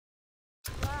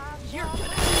You're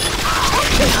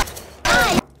gonna...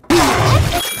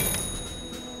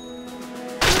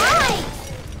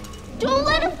 Don't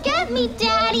let him get me,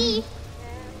 Daddy!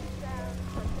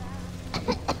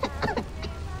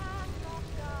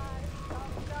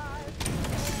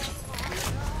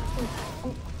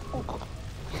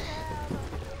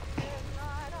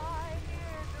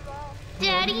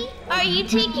 Daddy, are you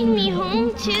taking me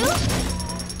home too?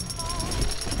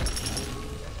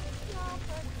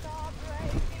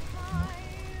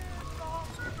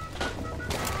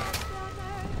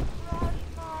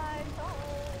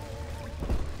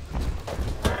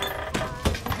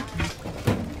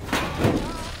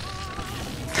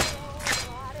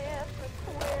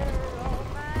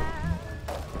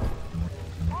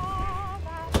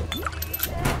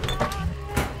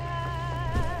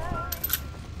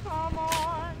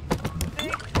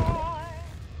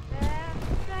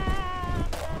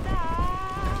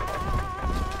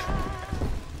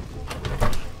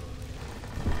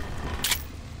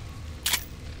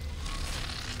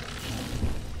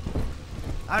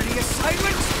 Are you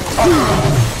silent?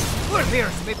 Well,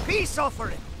 here's me peace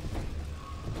offering.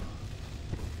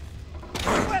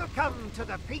 Welcome to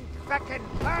the Pink Feckin'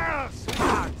 Pearl,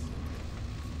 sweethearts.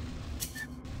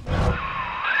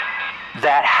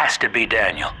 That has to be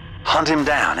Daniel. Hunt him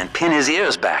down and pin his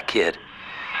ears back, kid.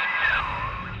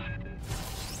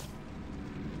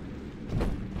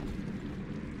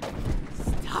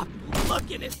 Stop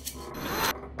looking at...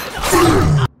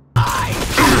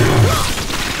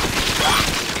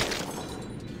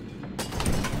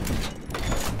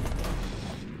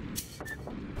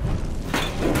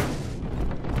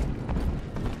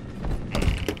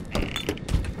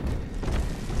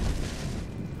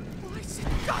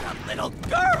 Little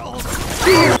girls!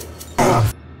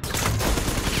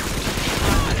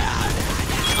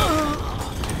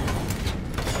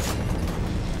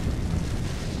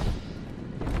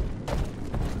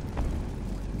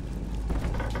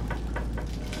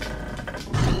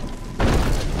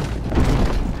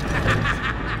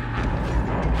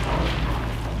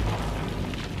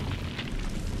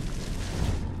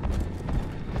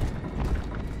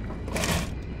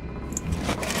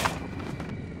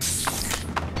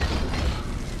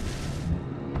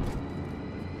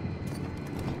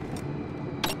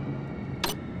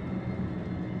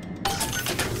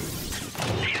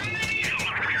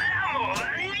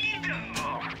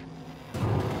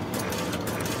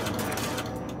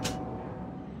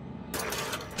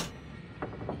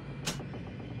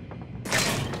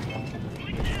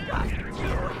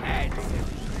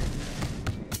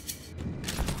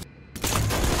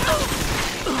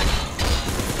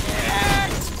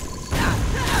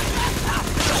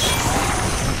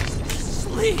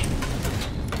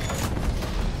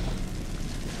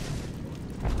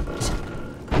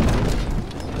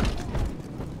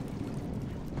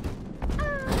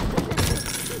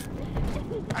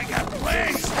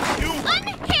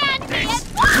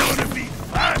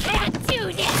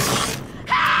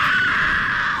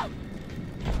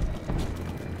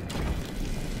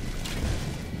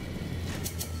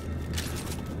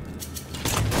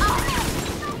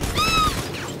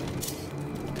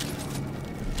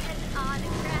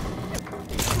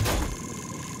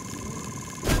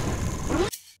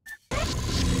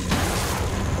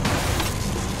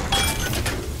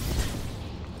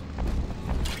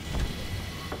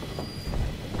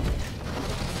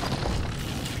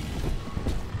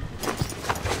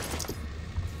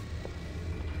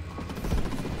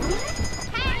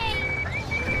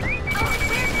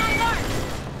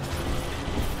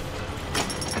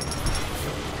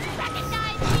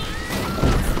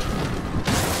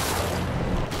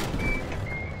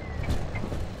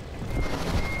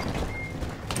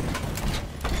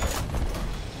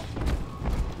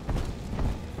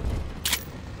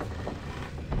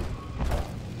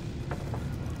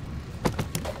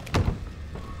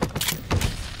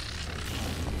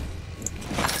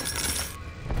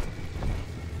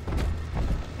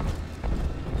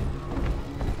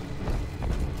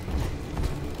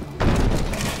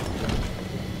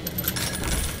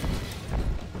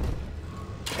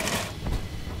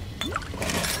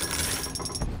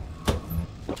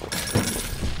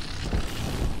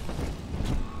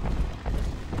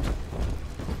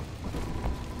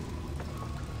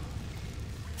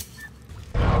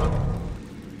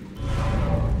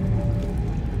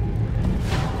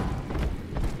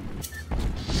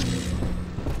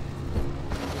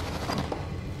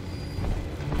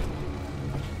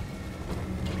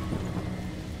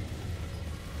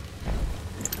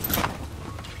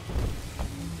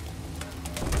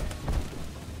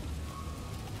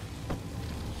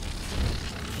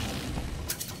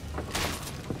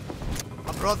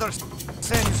 brother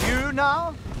sends you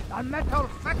now? A metal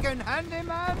frickin'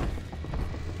 handyman?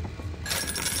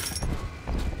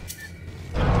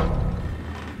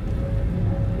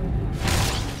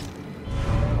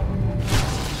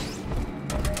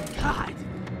 God,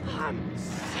 I'm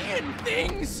seeing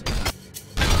things.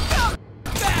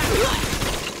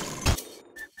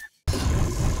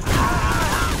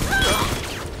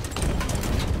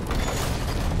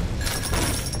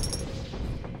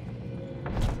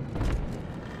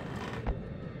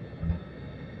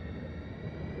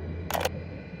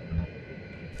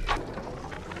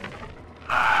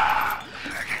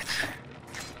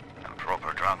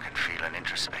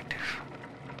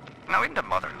 Now, in the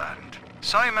motherland,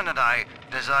 Simon and I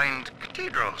designed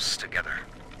cathedrals together.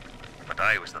 But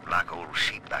I was the black old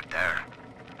sheep back there,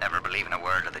 never believing a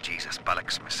word of the Jesus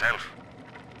bollocks myself.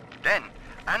 Then,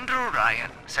 Andrew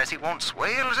Ryan says he wants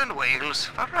Wales and Wales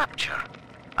for rapture.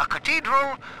 A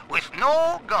cathedral with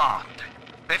no God,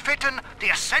 befitting the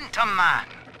ascent of man.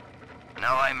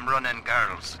 Now I'm running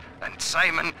girls, and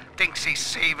Simon thinks he's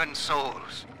saving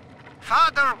souls.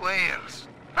 Father Wales.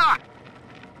 Ah!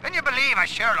 Can you believe I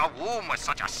shared a womb with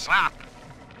such a sap?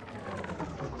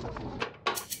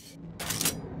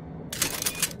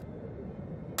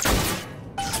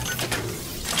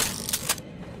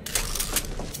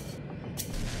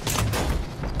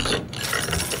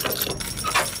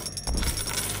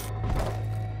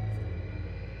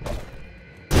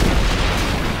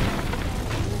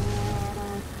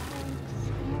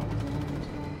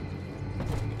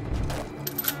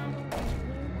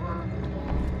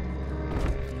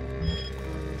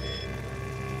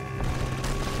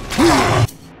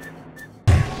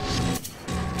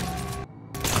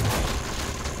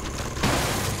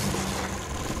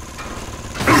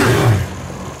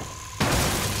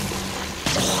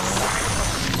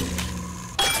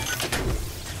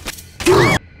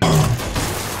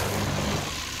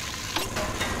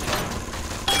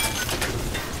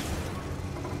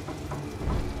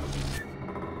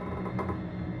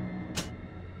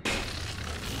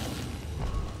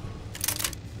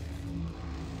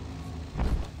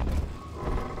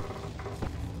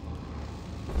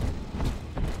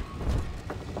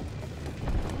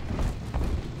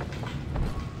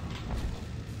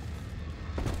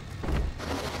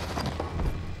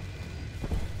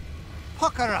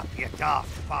 Pucker up, you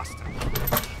daft bastard.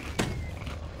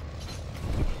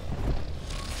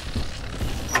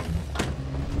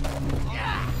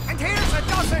 And here's a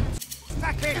dozen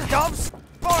fucking doves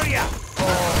for you.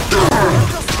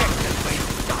 Just stick to me.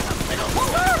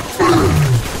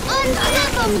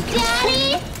 Unzip 'em, Daddy!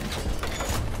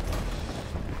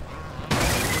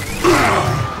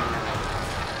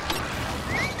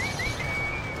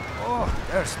 Oh,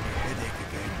 there's my headache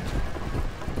again.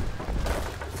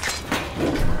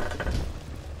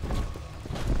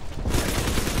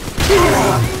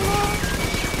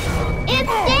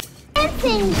 It's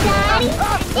dancing, Daddy!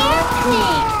 Dance me!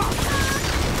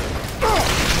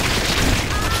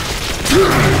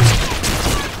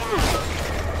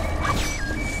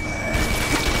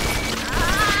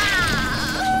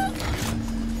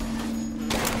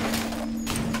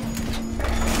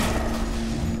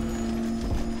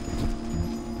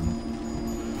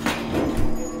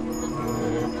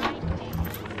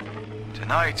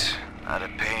 Tonight, I had a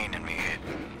pain in me head.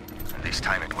 And this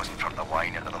time it wasn't from the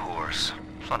whining of the whores.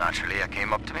 So naturally I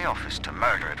came up to my office to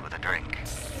murder it with a drink.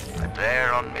 And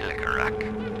there on my liquor rack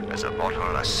is a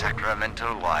bottle of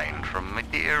sacramental wine from my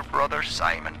dear brother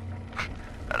Simon.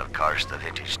 And of course the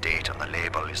vintage date on the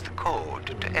label is the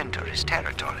code to enter his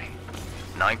territory.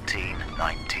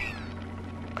 1919.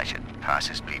 I should pass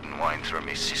this bleeding wine through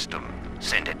my system,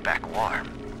 send it back warm.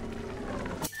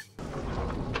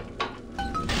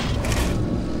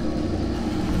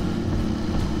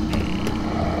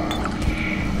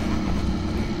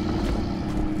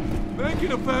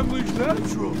 Making a family's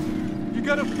natural. You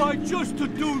gotta fight just to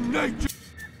do nature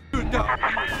down.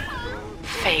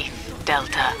 Faith,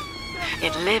 Delta.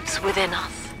 It lives within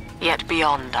us, yet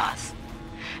beyond us.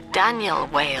 Daniel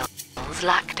Wales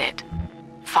lacked it.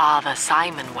 Father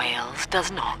Simon Wales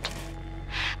does not.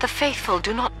 The faithful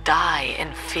do not die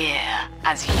in fear,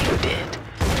 as you did.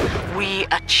 We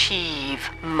achieve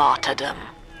martyrdom.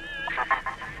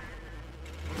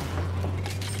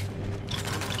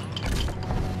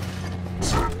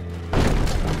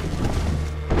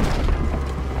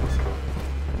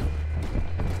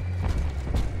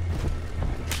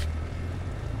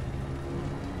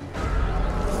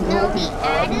 Smell the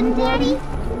Adam, Daddy?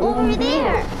 Over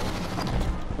there!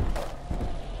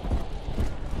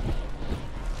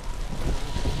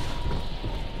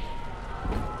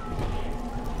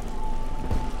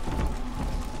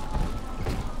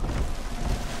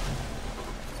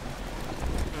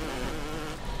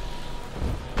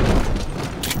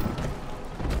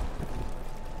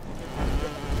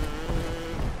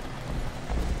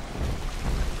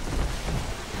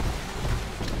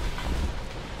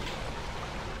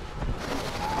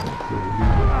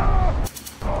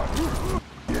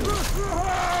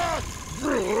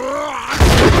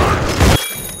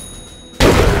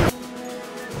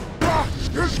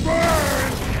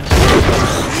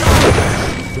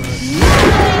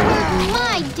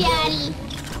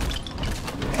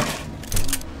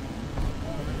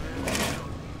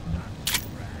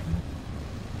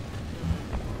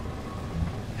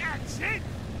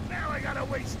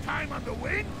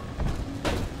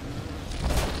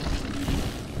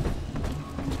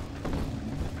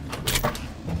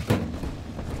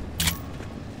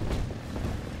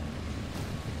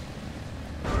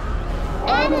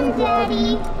 Adam,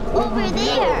 Daddy, over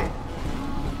there.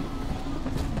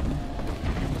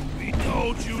 We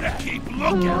told you to keep Come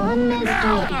looking. on,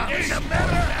 mister. It's a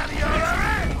matter out of your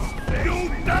hands.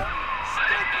 You dumb,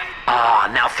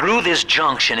 Ah, now through this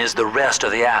junction is the rest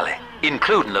of the alley,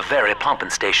 including the very pumping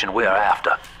station we're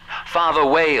after. Father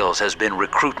Wales has been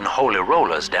recruiting holy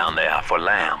rollers down there for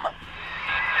lamb.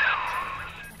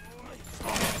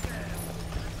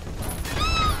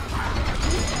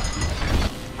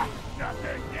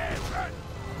 nothing different.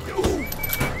 You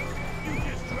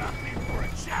just dropped me for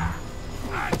a shot.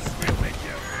 I'm stripping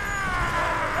you.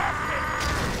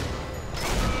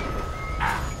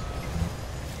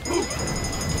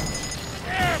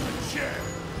 Amateur.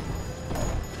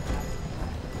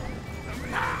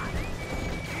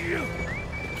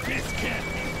 This can't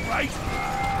be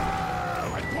right.